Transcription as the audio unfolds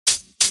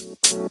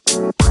Hello.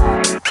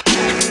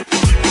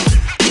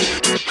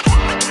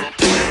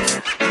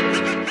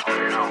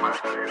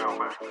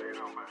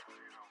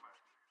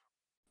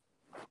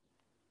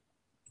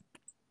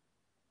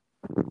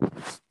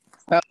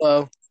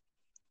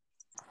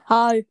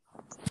 Hi.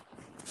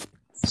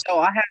 So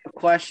I have a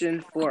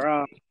question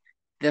for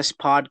this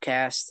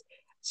podcast.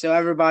 So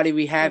everybody,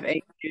 we have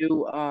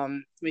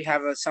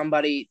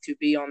somebody to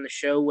be on the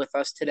show with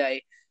us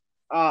today.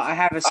 I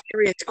have a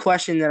serious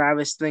question that I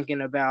was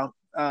thinking about.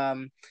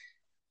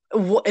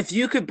 If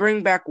you could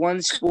bring back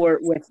one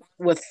sport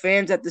with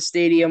fans at the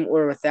stadium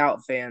or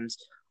without fans,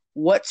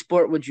 what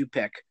sport would you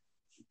pick?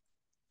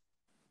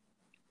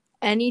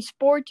 Any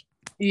sport?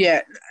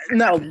 Yeah,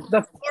 no,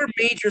 the four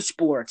major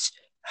sports: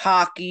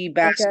 hockey, Okay.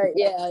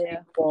 basketball,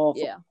 baseball.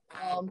 Yeah.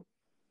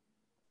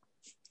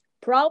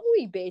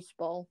 Probably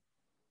baseball.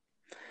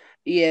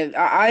 Yeah,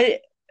 I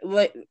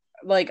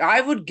like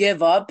I would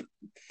give up.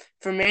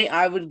 For me,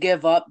 I would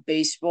give up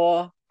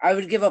baseball. I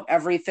would give up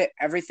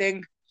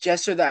everything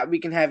just so that we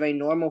can have a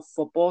normal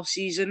football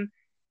season.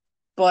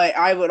 But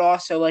I would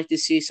also like to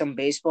see some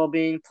baseball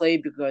being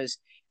played because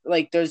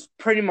there's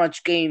pretty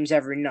much games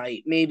every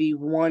night. Maybe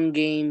one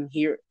game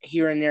here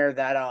and there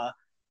that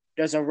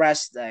there's a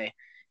rest day,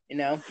 you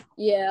know?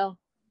 Yeah.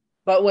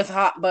 But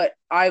but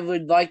I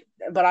would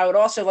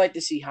also like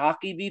to see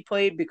hockey be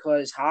played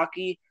because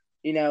hockey,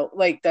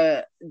 like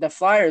the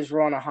Flyers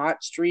were on a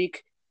hot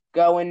streak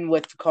going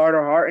with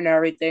Carter Hart and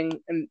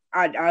everything, and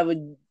I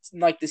would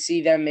like to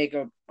see them make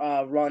a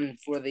run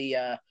for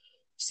the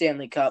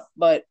Stanley Cup.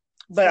 But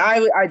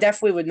I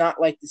definitely would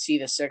not like to see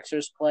the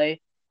Sixers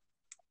play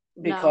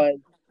No. because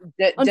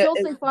Until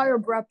they fire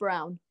Brett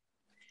Brown.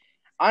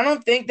 I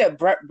don't think that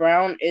Brett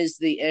Brown is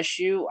the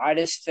issue. I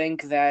just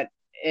think that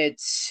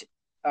it's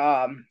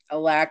a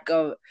lack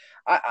of.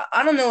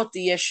 I don't know what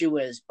the issue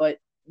is, but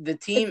the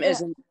team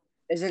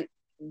isn't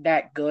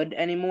that good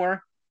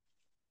anymore.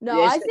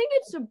 No, I think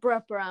it's a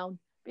Brett Brown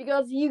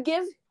because you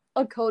give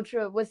a coach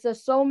with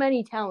so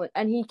many talent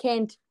and he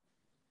can't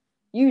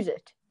use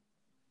it.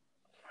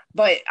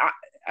 But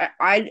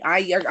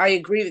I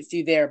agree with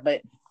you there.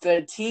 But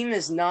the team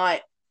is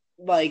not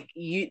like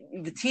you.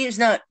 The team's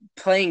not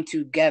playing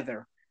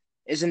together.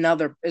 Is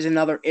another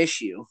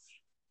issue.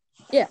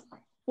 Yeah.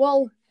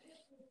 Well,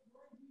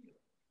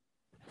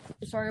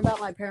 sorry about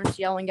my parents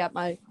yelling at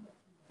my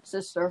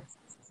sister.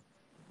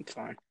 It's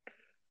fine.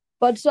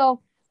 But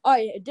all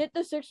right, did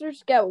the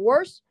Sixers get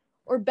worse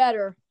or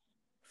better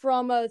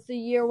from the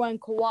year when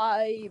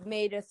Kawhi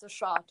made it the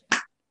shot?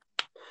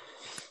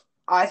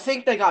 I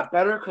think they got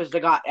better because they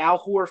got Al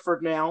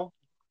Horford now.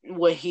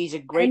 He's a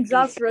great and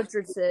Josh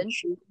Richardson,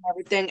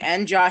 everything,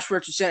 and Josh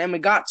Richardson, and we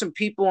got some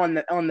people on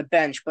the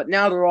bench, but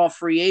now they're all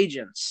free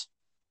agents.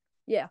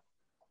 Yeah.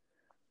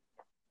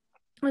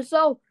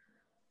 So,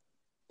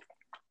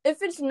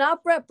 if it's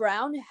not Brett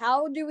Brown,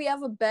 how do we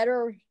have a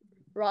better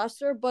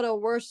roster but a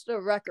worse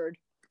record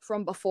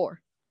from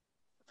before?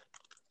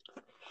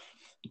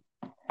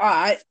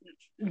 I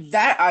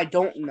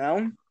don't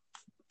know,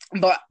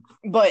 but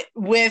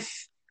when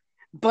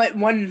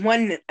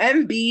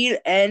Embiid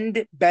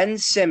and Ben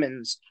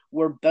Simmons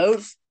were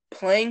both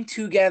playing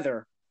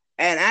together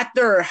and at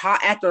their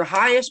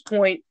highest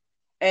point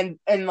and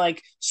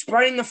like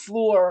spreading the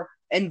floor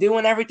and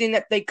doing everything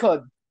that they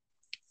could,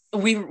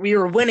 we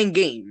were winning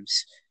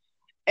games.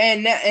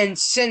 And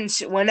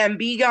since when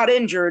Embiid got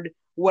injured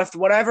with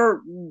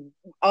whatever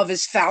of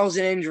his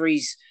 1,000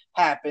 injuries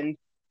happened,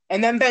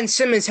 and then Ben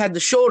Simmons had the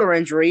shoulder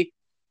injury,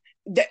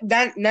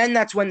 then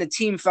that's when the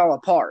team fell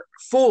apart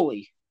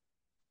fully.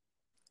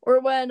 Or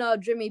when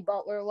Jimmy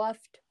Butler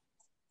left.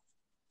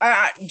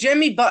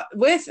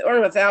 With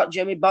or without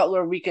Jimmy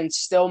Butler, we can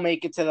still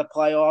make it to the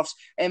playoffs,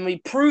 and we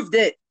proved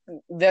it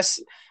this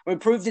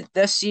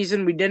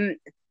season. We didn't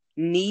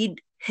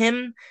need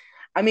him.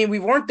 I mean, we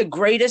weren't the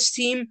greatest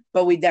team,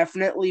 but we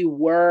definitely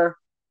were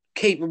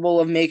capable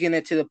of making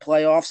it to the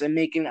playoffs and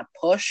making a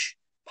push,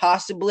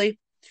 possibly.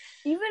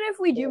 Even if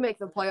we do make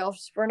the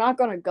playoffs, we're not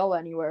going to go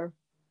anywhere.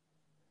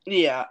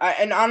 Yeah,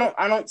 I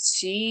don't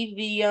see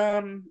the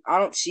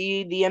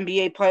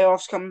NBA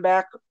playoffs coming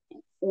back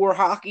or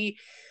hockey.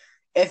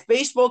 If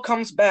baseball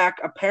comes back,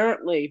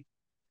 apparently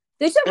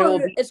they said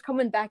it's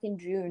coming back in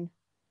June.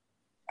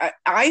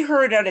 I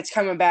heard that it's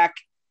coming back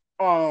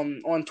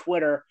on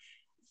Twitter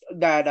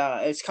that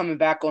it's coming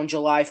back on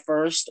July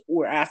 1st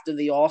or after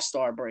the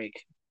All-Star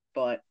break.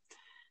 But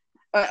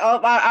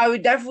I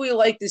would definitely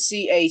like to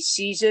see a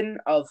season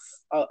of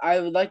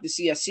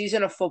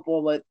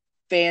football with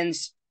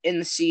fans in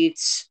the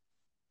seats,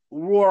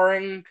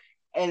 roaring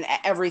and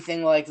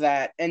everything like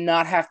that, and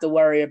not have to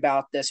worry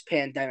about this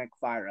pandemic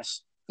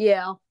virus.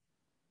 Yeah.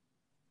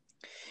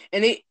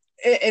 And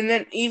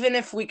then even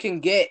if we can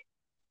get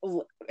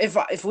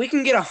if we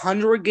can get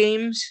 100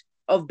 games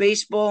of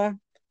baseball,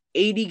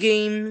 80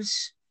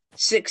 games,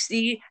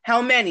 60,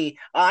 how many?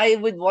 I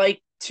would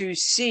like to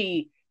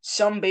see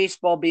some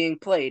baseball being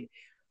played.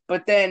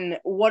 But then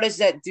what does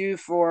that do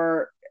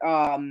for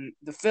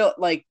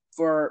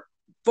for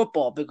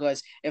football?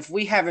 Because if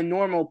we have a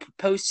normal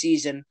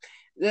postseason,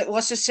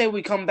 let's just say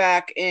we come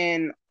back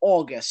in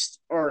August,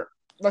 or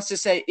let's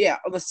say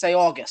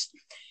August,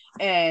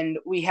 and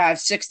we have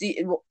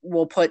 60.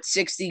 We'll put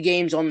 60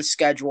 games on the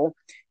schedule,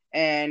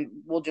 and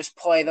we'll just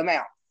play them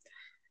out.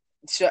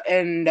 So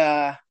and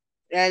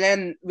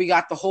then we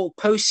got the whole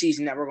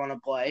postseason that we're going to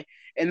play,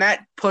 and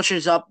that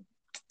pushes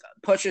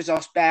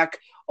us back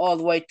all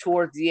the way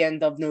towards the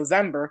end of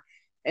November,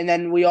 and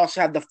then we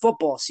also have the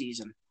football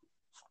season.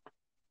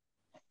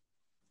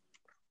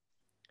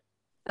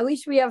 At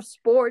least we have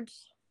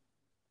sports.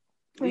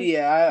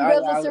 Yeah,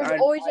 Because there's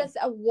always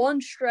that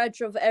one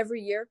stretch of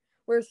every year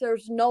where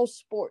there's no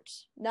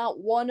sports. Not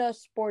one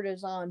sport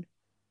is on.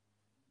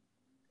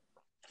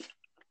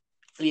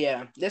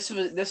 Yeah, this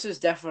is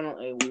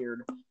definitely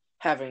weird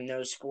having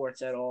no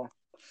sports at all.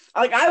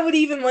 Like I would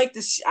even like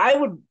to see,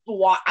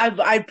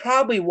 I'd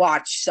probably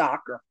watch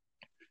soccer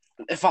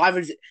if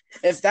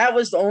that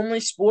was the only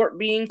sport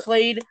being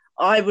played.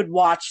 I would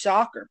watch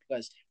soccer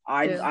because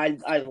I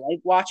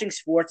like watching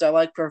sports. I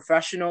like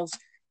professionals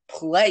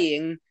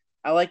playing.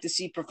 I like to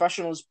see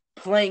professionals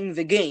playing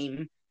the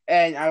game,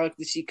 and I like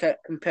to see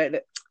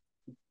competitive,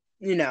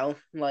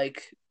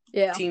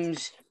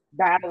 teams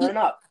battling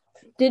up.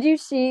 Did you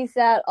see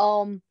that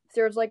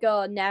there's like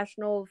a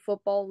National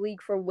Football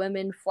League for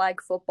women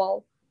flag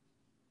football?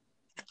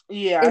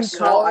 Yeah, in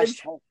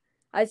college.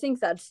 I think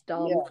that's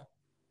dumb. Yeah.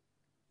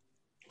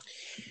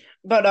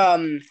 But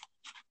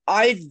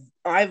I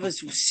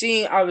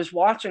was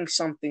watching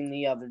something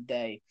the other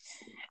day,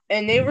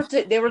 and they were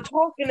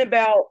talking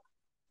about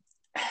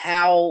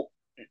how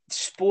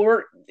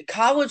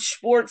college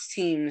sports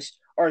teams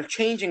are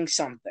changing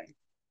something.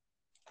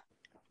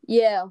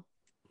 Yeah.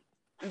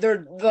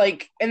 They're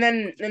like, and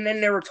then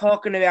they were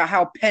talking about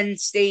how Penn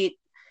State.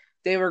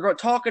 They were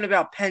talking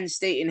about Penn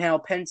State and how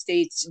Penn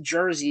State's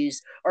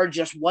jerseys are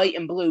just white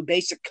and blue,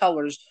 basic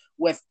colors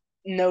with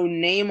no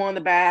name on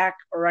the back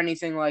or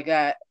anything like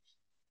that.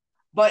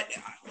 But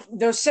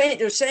they're saying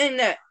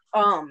that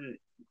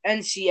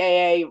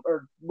NCAA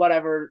or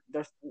whatever,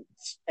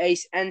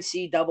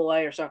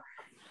 NCAA or something,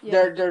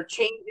 yeah.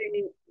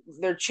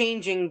 They're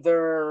changing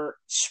their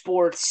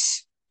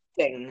sports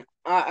thing.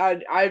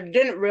 I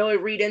didn't really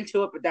read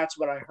into it, but that's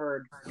what I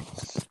heard.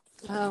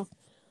 Oh.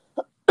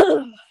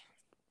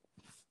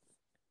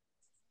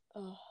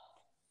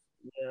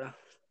 Yeah,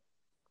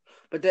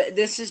 but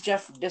this is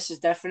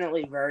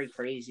definitely very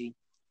crazy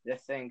to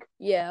think.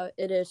 Yeah,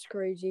 it is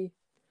crazy.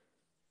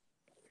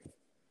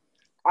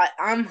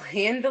 I'm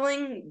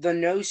handling the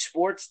no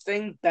sports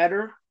thing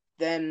better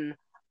than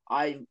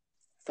I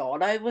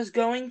thought I was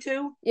going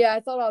to. Yeah, I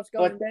thought I was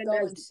going to go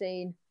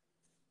insane.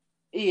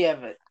 Yeah,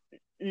 but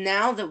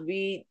now that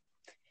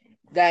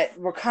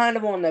we're kind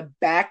of on the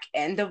back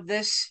end of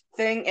this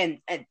thing,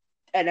 and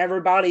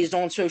everybody's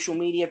on social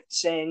media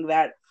saying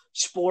that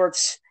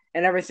sports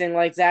and everything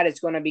like that is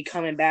going to be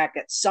coming back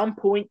at some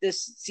point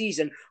this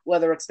season,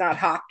 whether it's not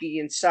hockey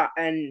and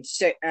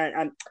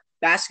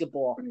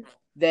basketball,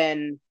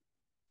 then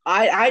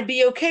I'd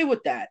be okay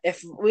with that.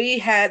 If we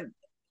had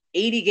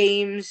 80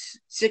 games,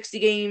 60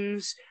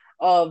 games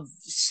of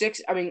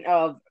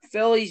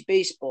Phillies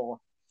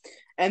baseball,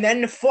 and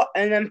then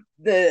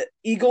the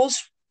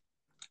Eagles,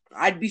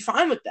 I'd be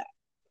fine with that.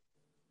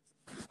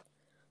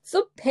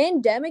 The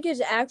pandemic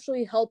is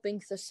actually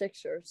helping the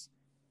Sixers.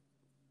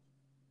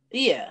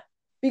 Yeah,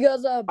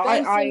 because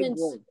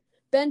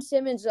Ben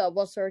Simmons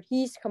was hurt.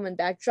 He's coming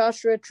back.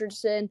 Josh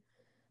Richardson,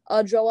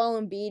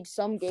 Joel Embiid.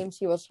 Some games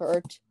he was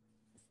hurt.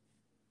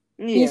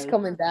 Yeah, he's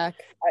coming back.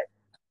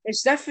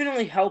 It's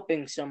definitely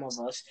helping some of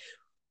us,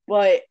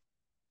 but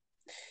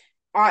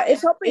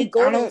it's helping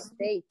Golden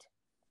State.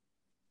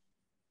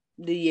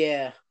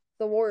 Yeah,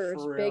 the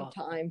Warriors big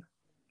time.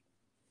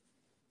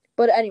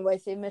 But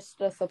anyways, they missed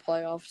the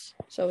playoffs,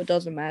 so it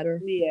doesn't matter.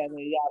 Yeah,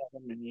 they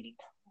got eliminated.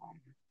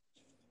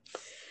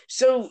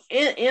 So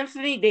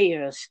Anthony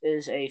Davis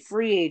is a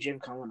free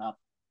agent coming up.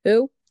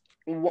 Who?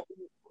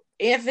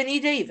 Anthony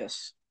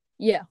Davis.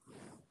 Yeah.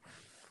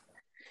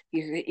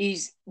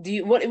 He's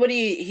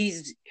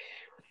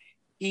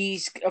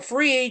a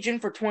free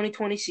agent for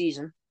 2020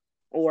 season,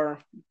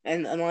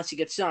 unless he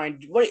gets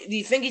signed. What do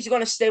you think he's going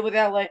to stay with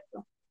LA?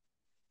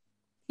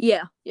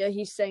 Yeah,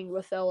 he's staying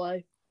with LA.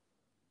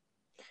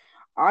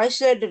 I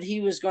said that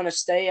he was going to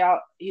stay out.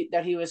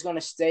 That he was going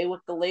to stay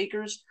with the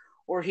Lakers,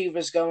 or he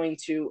was going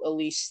to at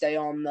least stay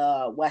on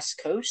the West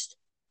Coast.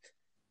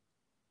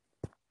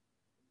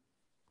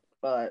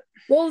 But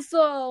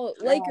the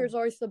Lakers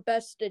are the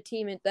best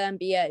team in the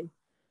NBA.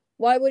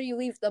 Why would he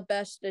leave the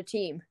best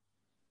team?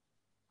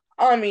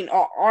 I mean,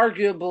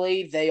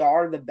 arguably, they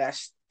are the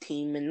best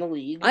team in the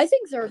league. I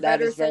think they're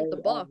better than the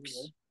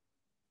Bucks.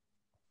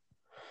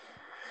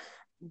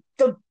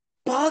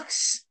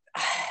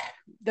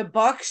 The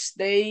Bucks,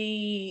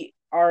 they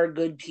are a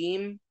good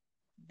team,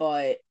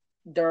 but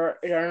they're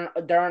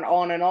an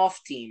on and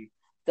off team.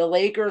 The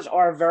Lakers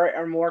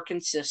are more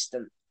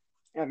consistent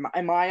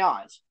in my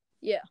eyes.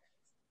 Yeah.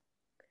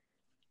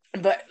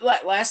 But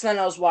last night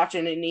I was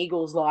watching an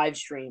Eagles live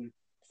stream,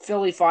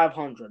 Philly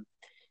 500,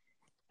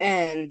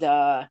 and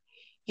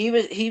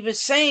he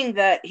was saying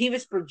that he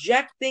was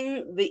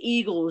projecting the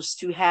Eagles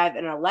to have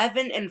an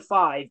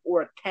 11-5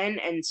 or a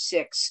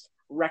 10-6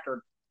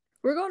 record.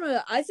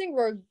 I think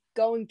we're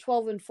going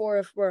 12-4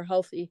 if we're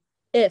healthy.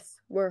 If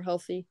we're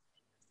healthy.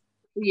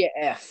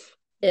 Yeah,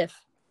 if.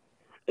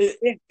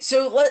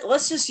 So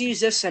let's just use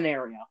this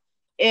scenario.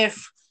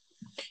 If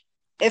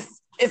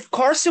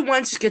Carson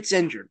Wentz gets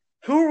injured,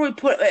 who are we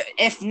put?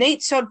 If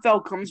Nate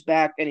Sudfeld comes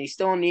back and he's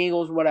still in the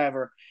Eagles,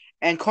 whatever,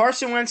 and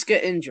Carson Wentz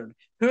get injured,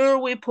 who are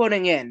we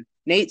putting in?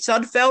 Nate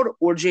Sudfeld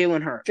or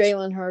Jalen Hurts?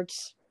 Jalen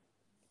Hurts.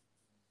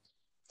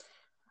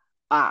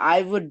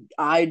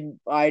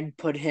 I'd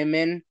put him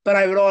in, but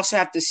I would also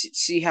have to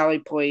see how he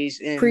plays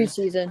in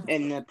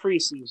the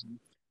preseason.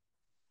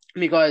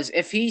 Because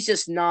if he's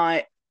just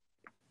not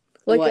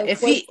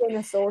if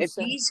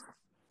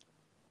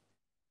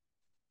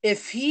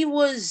he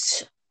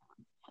was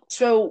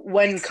so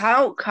when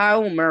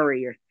Kyle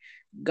Murray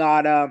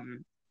got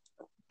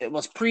it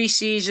was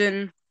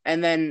preseason,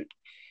 and then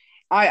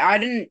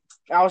I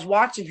was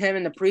watching him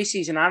in the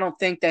preseason. I don't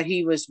think that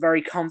he was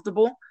very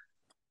comfortable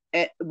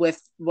with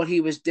what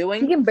he was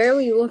doing. He can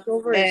barely look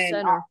over his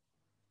center.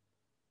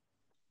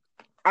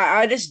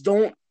 I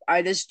don't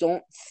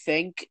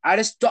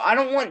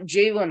want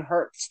Jalen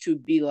Hurts to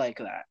be like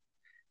that,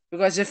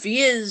 because if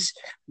he is,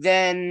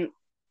 then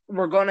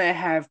we're gonna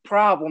have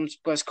problems,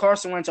 because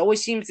Carson Wentz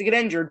always seems to get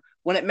injured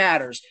when it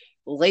matters,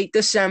 late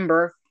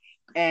December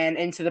and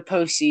into the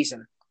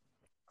postseason.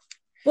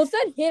 Well,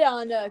 that hit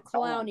on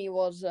Clowney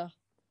was a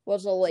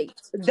late.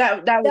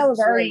 That was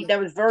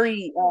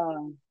very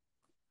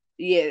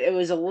it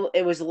was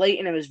late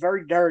and it was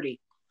very dirty.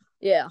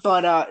 Yeah.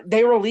 But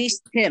they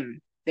released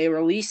him.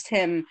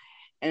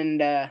 And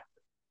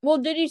well,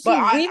 did you see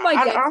we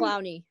might get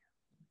Clowney?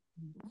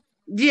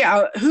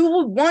 Yeah, who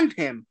would want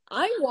him?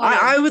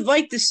 I would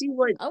like to see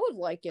what I would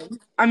like him.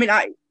 I mean,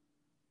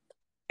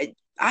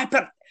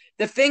 but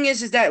the thing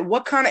is that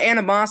what kind of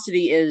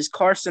animosity is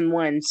Carson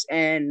Wentz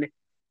and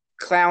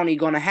Clowney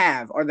going to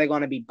have? Are they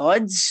going to be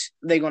buds?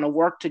 Are they going to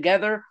work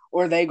together?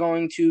 Or are they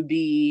going to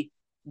be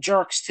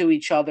jerks to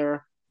each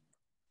other?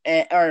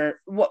 Or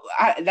what?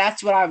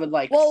 That's what I would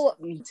like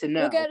to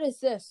know. Look at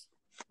this.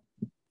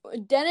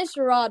 Dennis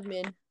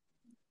Rodman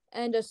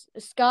and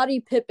Scottie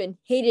Pippen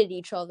hated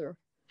each other.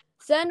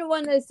 Then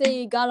when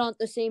they got on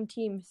the same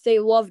team, they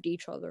loved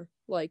each other.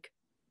 Like,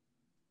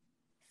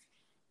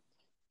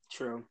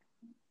 true.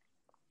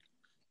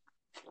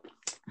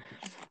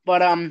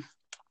 But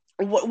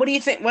what do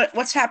you think?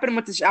 What's happening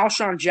with this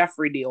Alshon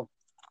Jeffrey deal?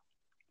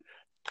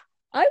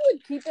 I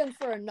would keep him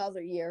for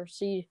another year,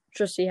 see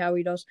how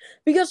he does.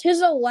 Because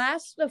his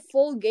last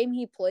full game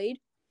he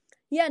played,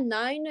 he had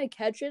 9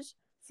 catches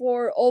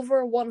for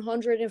over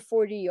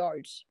 140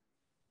 yards.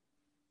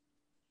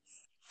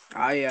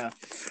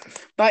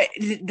 But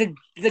the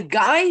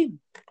guy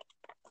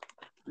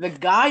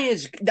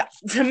is,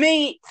 to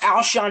me,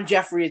 Alshon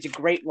Jeffrey is a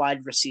great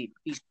wide receiver.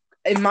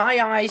 In my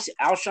eyes,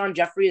 Alshon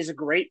Jeffrey is a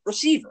great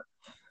receiver.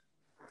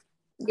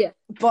 Yeah,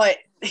 but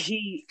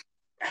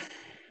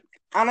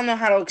I don't know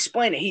how to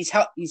explain it. He's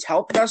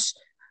helped us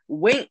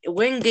win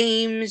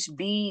games,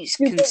 be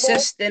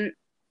consistent.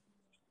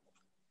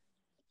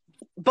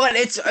 But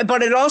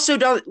it also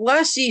does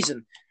last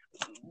season.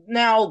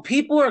 Now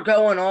people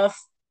are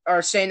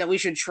saying that we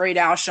should trade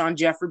Alshon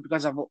Jeffrey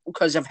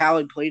because of how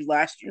he played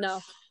last year.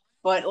 No.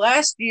 But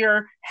last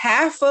year,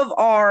 half of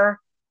our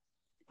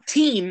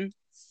team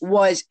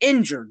was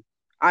injured.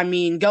 I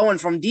mean, going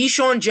from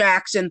Deshaun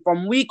Jackson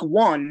from week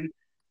 1,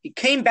 he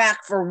came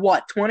back for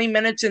 20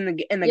 minutes in the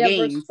game,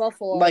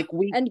 like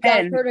week 10,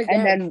 got hurt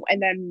again.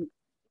 and then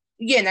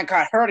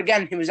got hurt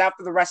again. He was out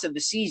for the rest of the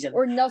season.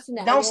 Or Nelson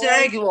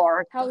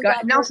Aguilar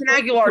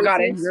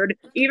got injured,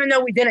 even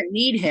though we didn't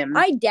need him.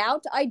 I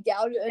doubt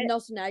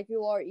Nelson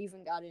Aguilar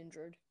even got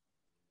injured.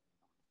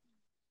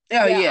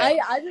 Oh yeah.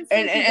 I didn't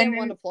think he didn't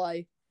want to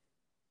play.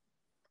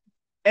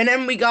 And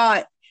then we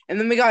got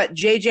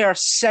JJ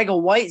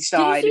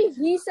Arcega-Whiteside.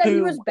 He said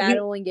he was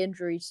battling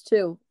injuries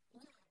too.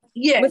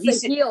 Yeah, with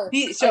a heel.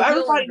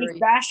 Everybody was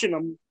bashing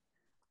him.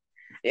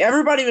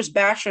 Everybody was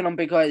bashing him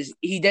because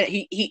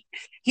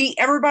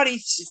everybody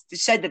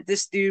said that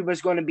this dude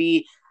was going to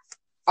be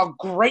a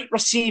great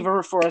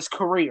receiver for his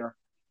career,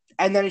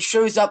 and then he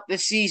shows up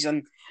this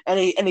season and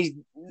he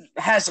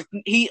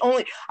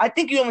only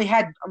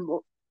had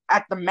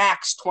at the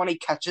max 20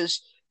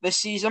 catches this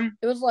season.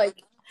 It was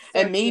like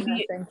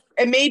 13,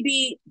 and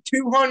maybe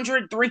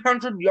 200,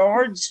 300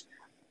 yards,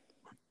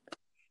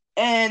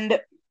 and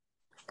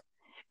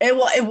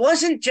it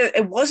wasn't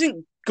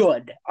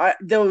good.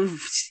 The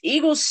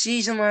Eagles'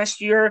 season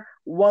last year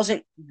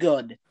wasn't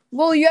good.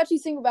 Well, you have to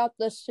think about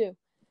this too.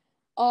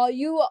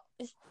 You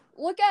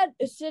look at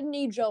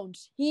Sidney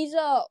Jones. He's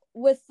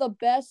with the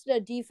best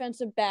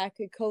defensive back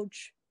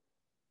coach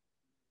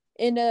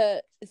in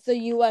the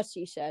U.S.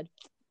 He said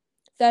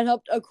that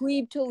helped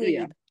Aqib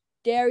Talib,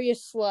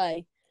 Darius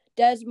Slay,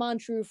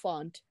 Desmond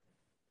Trufant,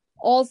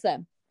 all of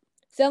them.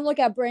 Then look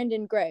at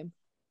Brandon Graham.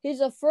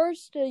 His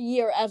first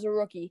year as a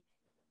rookie,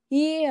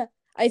 I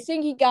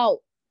think he got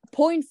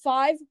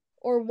 0.5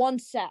 or 1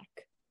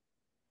 sack.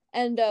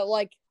 and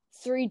like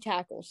 3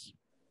 tackles.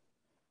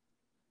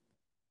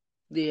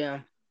 Yeah.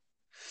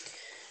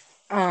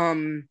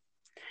 Um.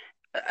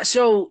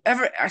 So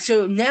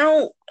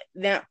now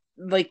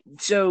like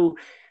so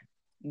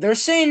they're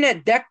saying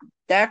that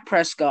Dak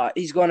Prescott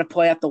he's going to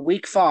play at the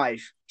week 5.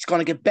 He's going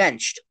to get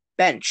benched,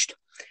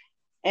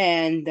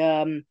 and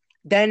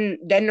then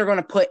they're going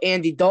to put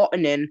Andy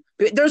Dalton in.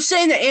 They're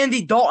saying that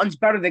Andy Dalton's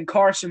better than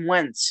Carson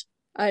Wentz.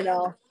 I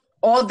know.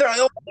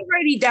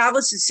 Already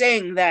Dallas is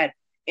saying that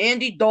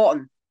Andy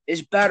Dalton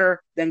is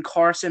better than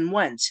Carson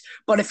Wentz.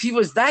 But if he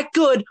was that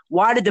good,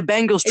 why did the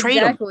Bengals trade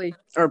him Exactly.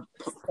 or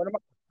put him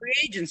on free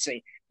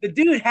agency? The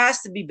dude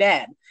has to be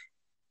bad.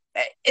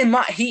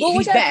 He's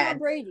Look at bad, Tom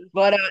Brady.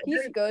 but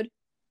He's good.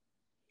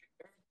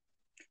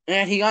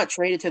 and he got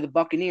traded to the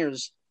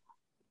Buccaneers.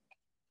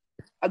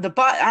 The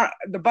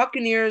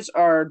Buccaneers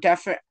are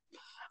definite.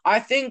 I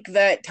think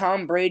that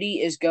Tom Brady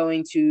is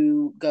going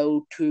to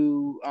go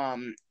to.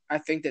 I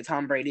think that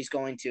Tom Brady's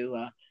going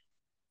to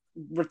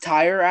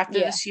retire after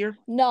Yeah. this year.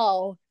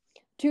 No,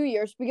 2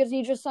 years because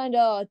he just signed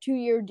a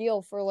 2-year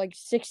deal for like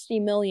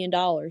 $60 million.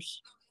 Oh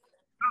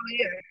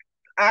yeah,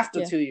 after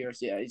Yeah. 2 years,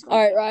 yeah, he's going.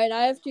 All right, Ryan,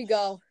 I have to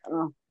go.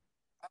 All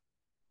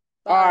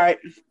Bye. right,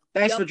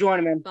 thanks Yep. for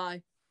joining, man.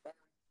 Bye.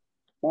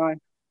 Bye.